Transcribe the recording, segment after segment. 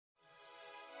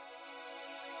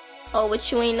Oh,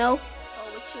 what you ain't know?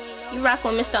 You rock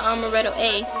with Mr. Amaretto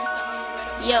A.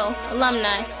 Yo,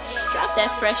 alumni, drop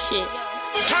that fresh shit.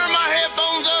 Turn my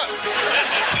headphones up.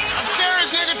 I'm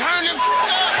serious, nigga. Turn them up.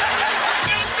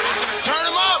 Turn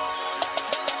them up.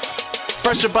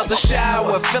 Fresh about the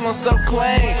shower, feeling so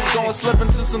clean. Going slip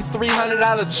into some $300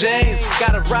 jeans.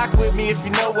 Gotta rock with me if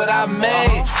you know what I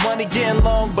mean. Money getting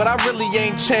long, but I really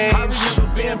ain't changed.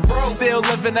 Being broke, still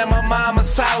living at my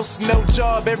mama's house. No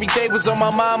job, every day was on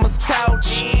my mama's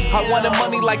couch. I wanted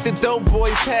money like the dope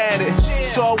boys had it,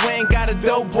 so I went and got a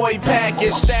dope boy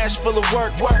package. Stash full of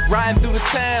work, riding through the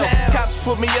town. Cops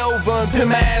put me over and pin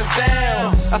my ass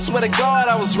down. I swear to God,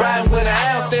 I was riding with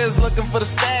an ounce. They was looking for the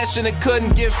stash and it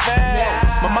couldn't get found.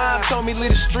 My mom told me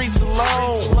leave the streets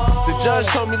alone. The judge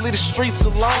told me leave the streets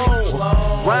alone.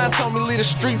 Ryan told me leave the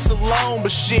streets alone.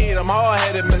 But shit, I'm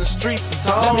hard-headed, man, the streets is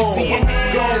home. Let me see your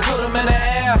hands. Gon' put them in the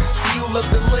air. You look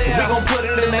the lid. We gon' put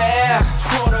it in the air.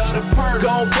 Quarter of the purse.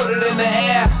 Gon' put it in the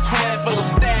air. Handful of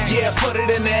stacks. Yeah, put it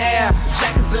in the air.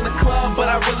 Jackets in the club, but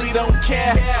I really don't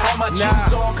care. All my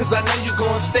shoes on, cause I know you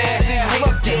gon' stare. See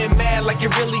niggas getting mad like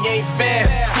it really ain't fair.